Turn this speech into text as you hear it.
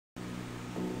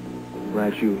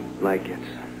Glad you like it.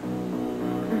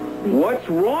 What's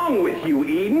wrong with you,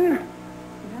 Eden?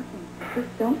 Nothing.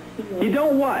 Just don't feel... You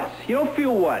don't what? You don't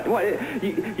feel what? What?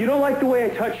 You don't like the way I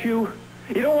touch you?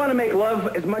 You don't want to make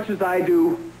love as much as I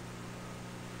do?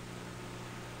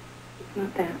 It's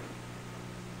not that.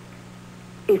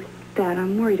 It's that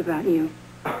I'm worried about you.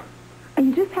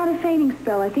 You just had a fainting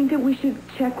spell. I think that we should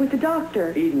check with the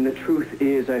doctor. Eden, the truth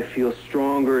is I feel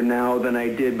stronger now than I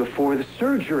did before the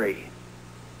surgery.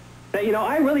 Now, you know,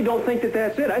 I really don't think that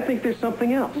that's it. I think there's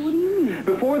something else. What do you mean?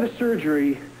 Before the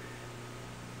surgery,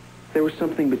 there was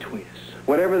something between us.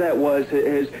 Whatever that was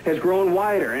has grown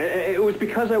wider. It was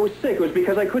because I was sick. It was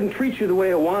because I couldn't treat you the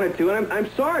way I wanted to. And I'm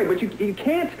sorry, but you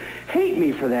can't hate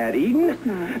me for that, Eden. Of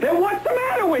course not. Then what's the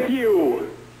matter with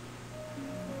you?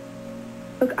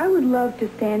 Look, I would love to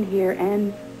stand here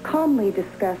and calmly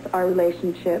discuss our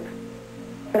relationship,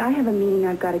 but I have a meeting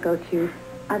I've got to go to.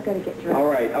 I've got to get dressed. All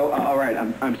right. All right.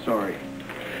 I'm sorry.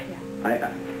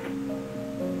 Yeah.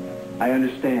 I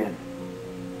understand.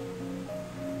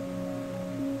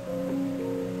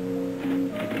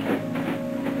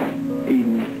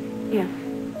 Eden. Yes.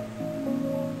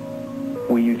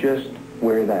 Will you just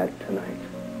wear that tonight?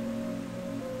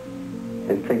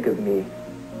 And think of me.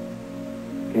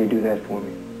 Can you do that for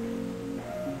me?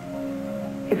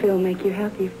 If it'll make you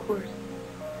happy, of course.